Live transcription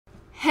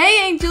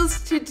Hey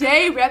angels,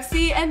 today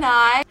Repsy and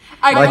I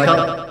are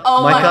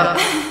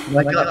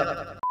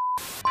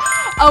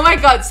Oh my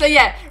god, so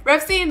yeah,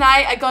 Repsy and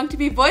I are going to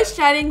be voice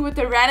chatting with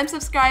the random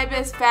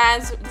subscribers,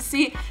 fans, to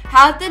see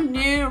how the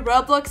new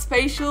Roblox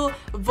spatial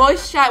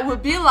voice chat will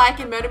be like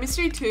in Murder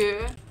Mystery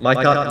 2. My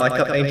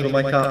cup, Angel,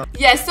 my cup.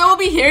 Yeah, so we'll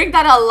be hearing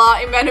that a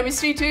lot in Murder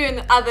Mystery 2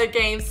 and other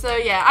games, so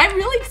yeah, I'm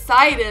really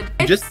excited.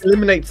 It just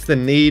eliminates the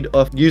need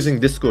of using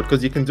Discord,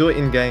 because you can do it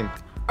in-game.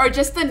 Or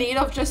just the need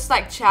of just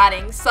like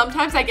chatting.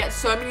 Sometimes I get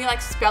so many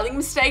like spelling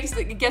mistakes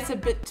that it gets a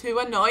bit too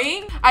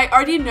annoying. I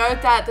already know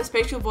that the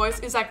spatial voice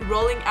is like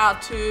rolling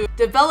out to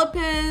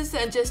developers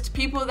and just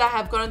people that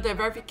have gotten their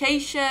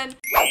verification.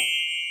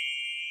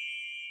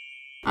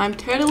 I'm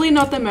totally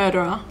not the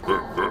murderer.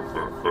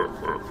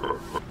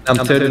 I'm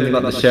totally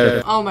not the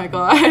sheriff. Oh my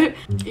god.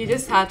 You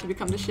just had to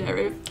become the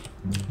sheriff.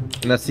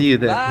 And I see you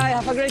there. Bye,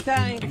 have a great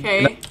time.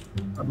 Okay.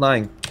 No, I'm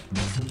lying.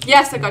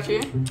 Yes, I got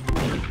you.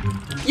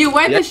 You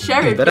weren't the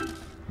sheriff.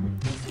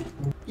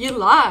 You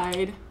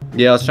lied.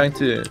 Yeah, I was trying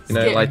to,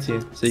 lie to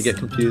you, so you get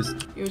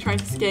confused. You were trying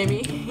to scare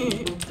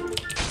me.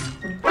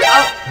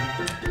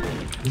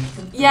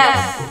 Oh.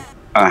 Yes.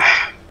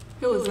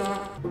 Who was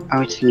that?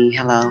 Oh, it's me.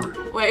 Hello.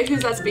 Wait,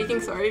 who's that speaking?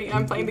 Sorry,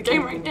 I'm playing the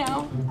game right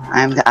now.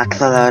 I'm the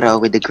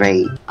Axolotl with the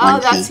gray. Oh,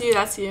 that's you,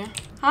 that's you.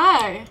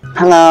 Hi.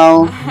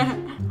 Hello.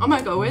 Oh my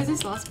god, where's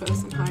this last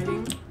person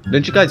hiding?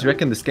 Don't you guys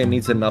reckon this game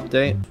needs an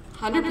update?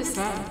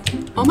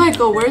 100%. Oh my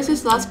god, where's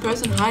this last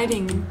person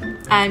hiding?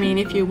 I mean,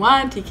 if you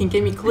want, you can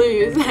give me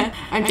clues.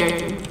 I'm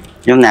joking.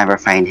 You'll never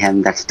find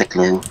him. That's the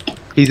clue.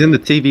 He's in the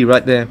TV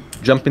right there.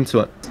 Jump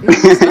into it.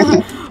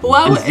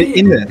 Wow. He's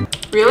in there.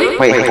 Really?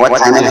 Wait, what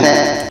time is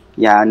it?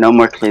 Yeah, no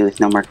more clues.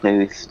 No more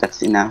clues.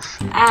 That's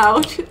enough.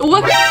 Ouch.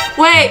 What?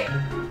 Wait.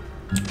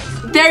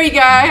 There you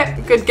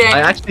go. Good game. I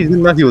actually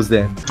didn't know he was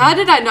there. How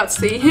did I not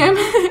see him?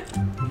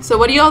 So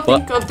what do y'all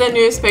think of the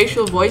new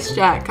spatial voice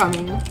chat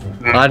coming?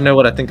 I don't know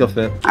what I think of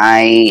it.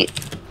 I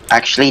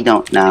actually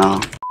don't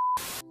know.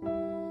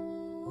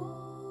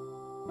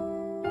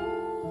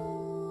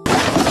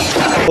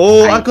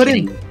 Oh, I got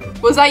him.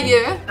 Was that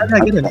you? How did I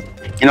get him?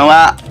 You know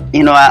what?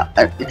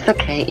 It's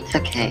okay. It's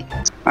okay.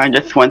 I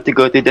just want to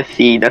go to the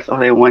sea. That's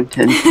all I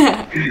wanted.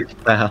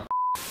 Wow.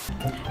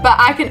 But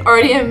I can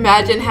already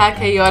imagine how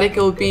chaotic it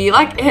will be.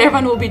 Like,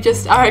 everyone will be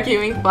just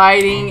arguing,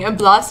 fighting, and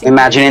blasting.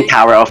 Imagine in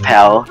Tower of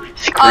Hell,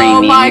 screaming.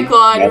 Oh my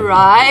god,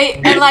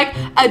 right? And like,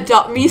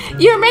 adopt me.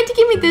 You were meant to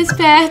give me this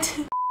pet.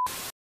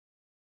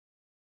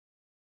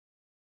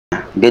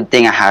 Good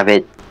thing I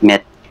haven't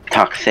met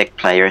toxic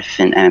players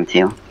in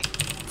MM2.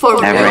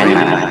 For Never real? in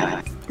my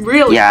life.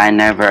 Really? Yeah, I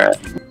never.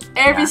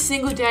 Every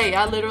single day,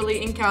 I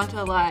literally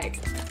encounter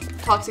like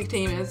toxic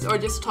teamers or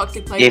just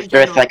toxic players. If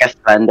there's like a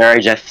slender,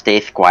 just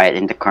stays quiet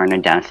in the corner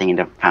dancing in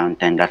the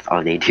fountain. That's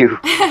all they do.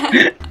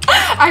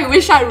 I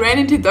wish I ran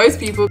into those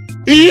people.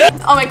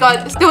 Oh my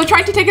god, they were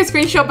trying to take a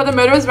screenshot, but the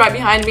murderer's right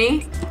behind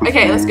me.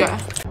 Okay, let's go.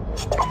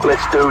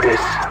 Let's do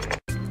this.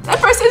 That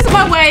person's in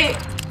my way.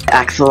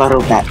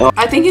 Axolotl bat. Oh,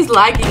 I think he's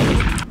lagging.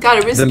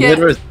 Gotta risk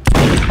it.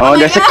 oh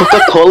there's a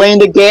Coca-Cola in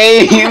the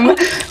game.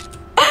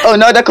 Oh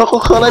no, the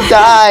Coca-Cola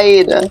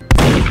died.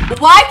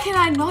 Why can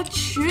I not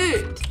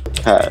shoot?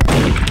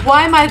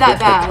 Why am I that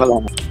bad?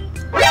 Oh my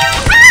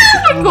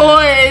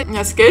god!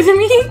 That scares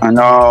me. Oh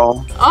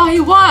no. Oh, he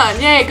won!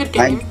 Yay, good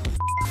game.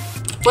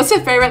 What's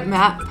your favorite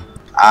map?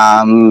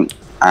 I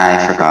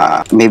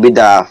forgot. Maybe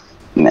the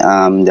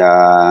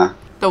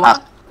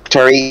what?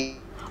 Factory.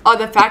 Oh,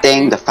 the factory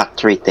thing. The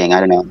factory thing. I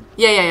don't know.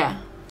 Yeah.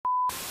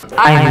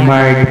 I'm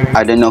Mark.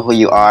 I don't know who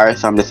you are,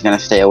 so I'm just gonna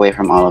stay away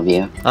from all of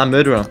you. I'm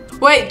murderer.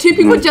 Wait, two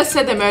people just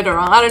said they're murderer.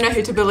 I don't know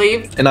who to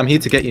believe. And I'm here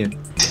to get you.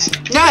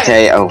 No.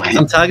 Stay away.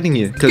 I'm targeting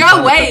you. Go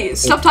away!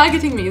 Stop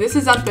targeting me. This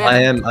is unfair.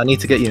 I am. I need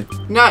to get you.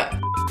 No.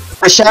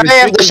 The sheriff.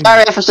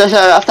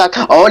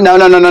 Oh no.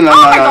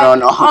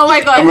 Oh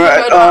my god.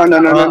 Oh no.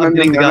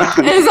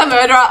 It's a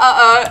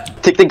murderer.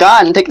 Take the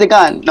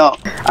gun. No,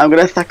 I'm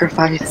gonna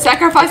sacrifice.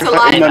 Sacrifice a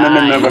life. No.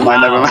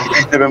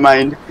 Never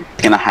mind.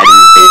 It's gonna hide in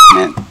the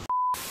basement.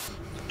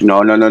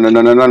 No. I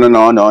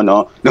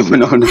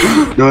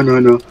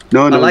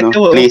like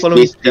how we're all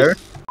following there.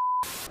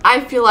 I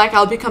feel like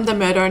I'll become the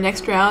murderer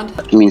next round.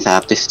 It means I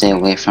have to stay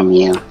away from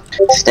you.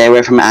 Stay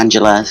away from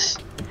Angelazz.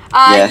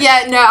 Yes.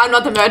 Yeah, no, I'm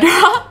not the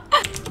murderer.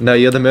 No,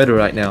 you're the murderer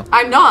right now.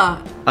 I'm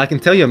not. I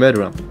can tell you're a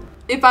murderer.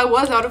 If I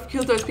was, I would have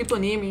killed those people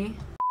near me.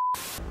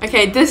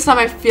 Okay, this time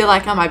I feel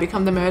like I might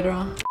become the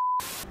murderer.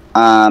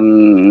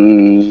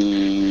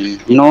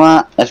 You know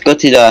what? Let's go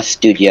to the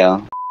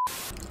studio.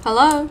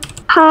 Hello?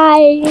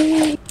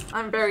 Hi.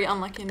 I'm very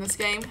unlucky in this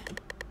game.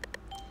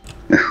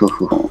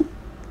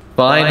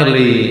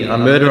 Finally, a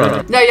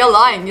murderer. No, you're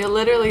lying. You're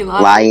literally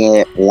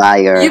lying.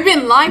 Liar. You've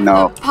been lying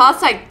for the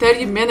past like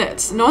 30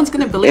 minutes. No one's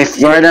gonna believe If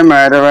you're the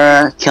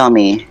murderer, kill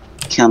me.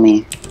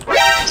 No,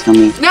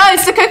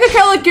 it's the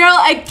Coca-Cola girl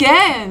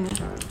again.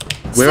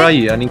 Where are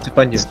you? I need to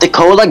find you. It's the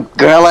Cola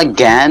girl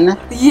again?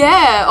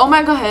 Yeah. Oh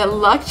my god, her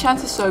luck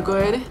chance is so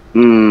good.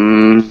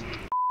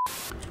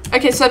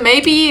 Okay, so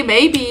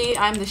maybe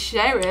I'm the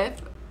sheriff.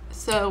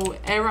 So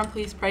everyone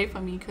please pray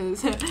for me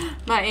because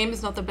my aim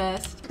is not the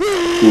best.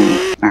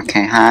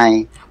 Okay,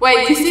 hi.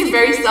 Wait, you seem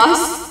very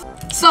sus.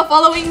 Stop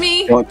following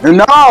me. No!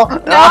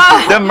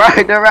 The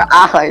murderer!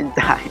 I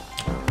died.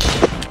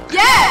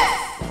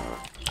 Yes!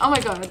 Oh my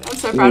god, I'm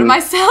so proud of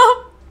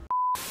myself.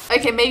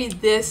 Okay, maybe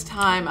this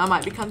time I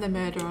might become the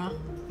murderer.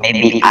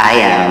 Maybe I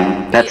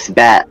am. Let's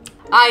bet.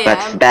 I am.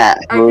 Let's bet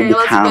who Okay,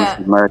 let's becomes bet.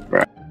 the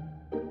murderer.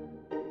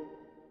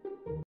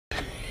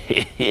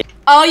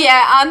 Oh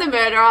yeah, I'm the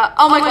murderer.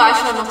 Oh my god, I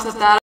should have not said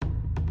that.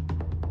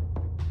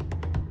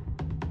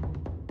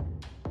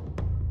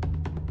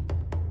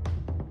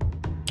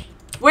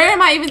 Where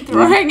am I even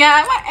throwing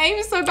at? My aim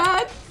is so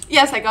bad.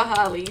 Yes, I got her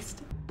at least.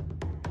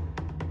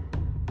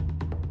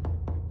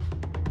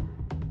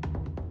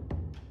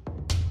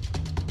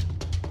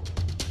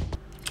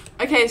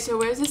 Okay, so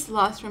where's this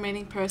last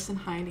remaining person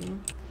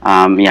hiding?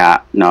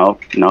 Yeah,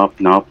 nope.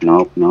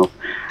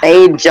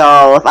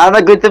 Angel, I'm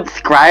a good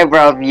subscriber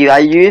of you. I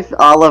use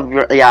all of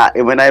your,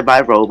 when I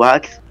buy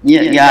Robux.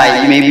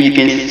 Yeah, maybe you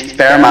can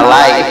spare my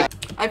life.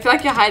 I feel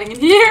like you're hiding in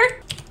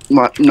here.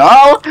 What?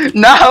 No!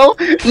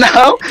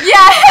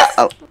 Yes!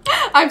 Oh.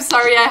 I'm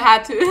sorry, I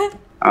had to.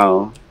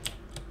 Oh.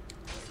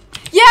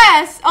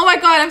 Yes! Oh my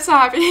god, I'm so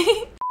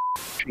happy.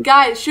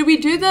 Guys, should we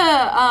do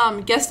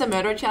the guess the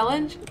murder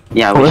challenge?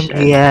 Yeah, we should.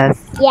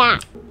 Yes. Yeah.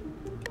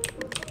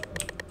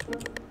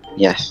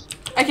 Yes.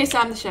 Okay, so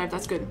I'm the sheriff,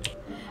 that's good.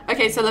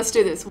 Okay, so let's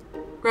do this.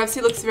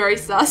 Revsy looks very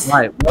sus.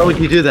 Why? Why would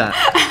you do that?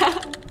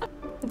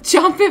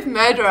 Jump with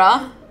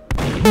murderer.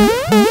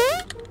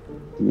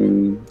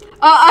 Mm.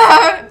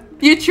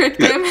 You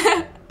tricked him.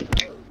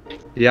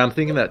 Yeah, I'm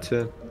thinking that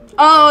too.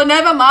 Oh,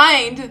 never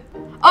mind.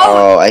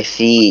 Oh, I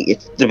see.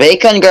 It's the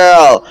bacon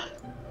girl.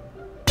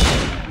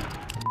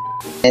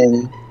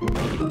 And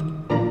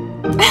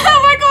Oh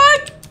my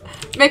god.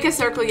 Make a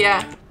circle,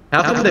 yeah.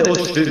 How come they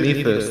all shoot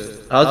me first?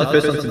 I was the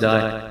first one to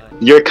die.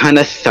 you're kind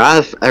of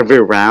sus every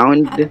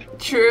round.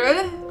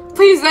 True.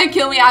 Please don't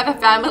kill me, I have a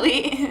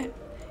family.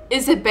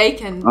 Is it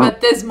bacon? But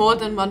there's more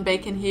than one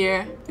bacon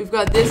here. We've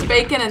got this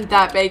bacon and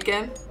that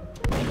bacon.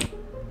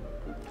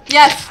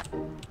 Yes!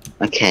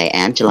 Okay,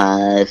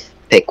 Angelazz,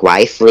 pick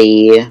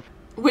wisely.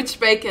 Which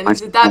bacon?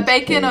 Is it that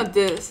bacon or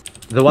this?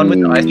 The one with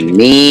the ice cream.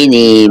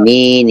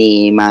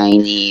 Meeny,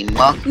 miny,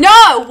 mo.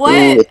 No!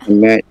 What?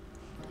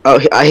 Oh,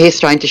 he's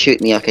trying to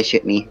shoot me. Okay,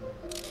 shoot me.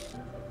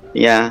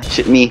 Yeah,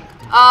 shoot me.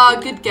 Ah,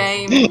 good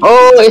game.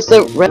 Oh, it's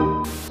the red.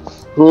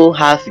 Who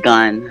has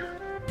gun? No!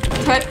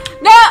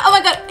 Oh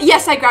my god!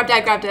 Yes, I grabbed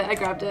it.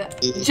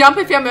 Jump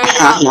if you're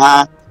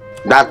murderer.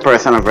 That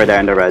person over there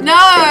in the red. No!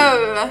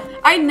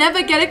 I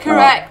never get it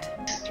correct.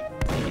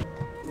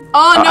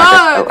 Oh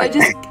no! I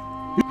just...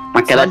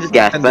 Okay, let's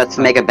guess. Let's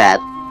make a bet.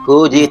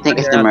 Who do you think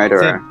is the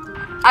murderer?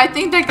 I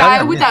think the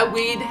guy with that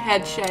weird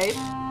head shape.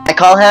 I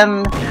call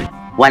him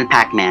One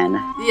Pac-Man.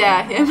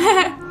 Yeah, him.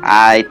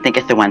 I think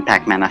it's the One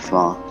Pac-Man as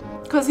well.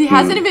 Because he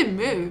hasn't even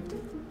moved.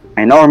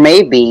 I know, or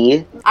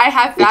maybe. I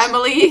have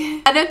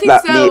family. I don't think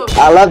Not so. me.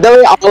 I love the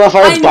way all of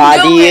our I know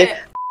body it.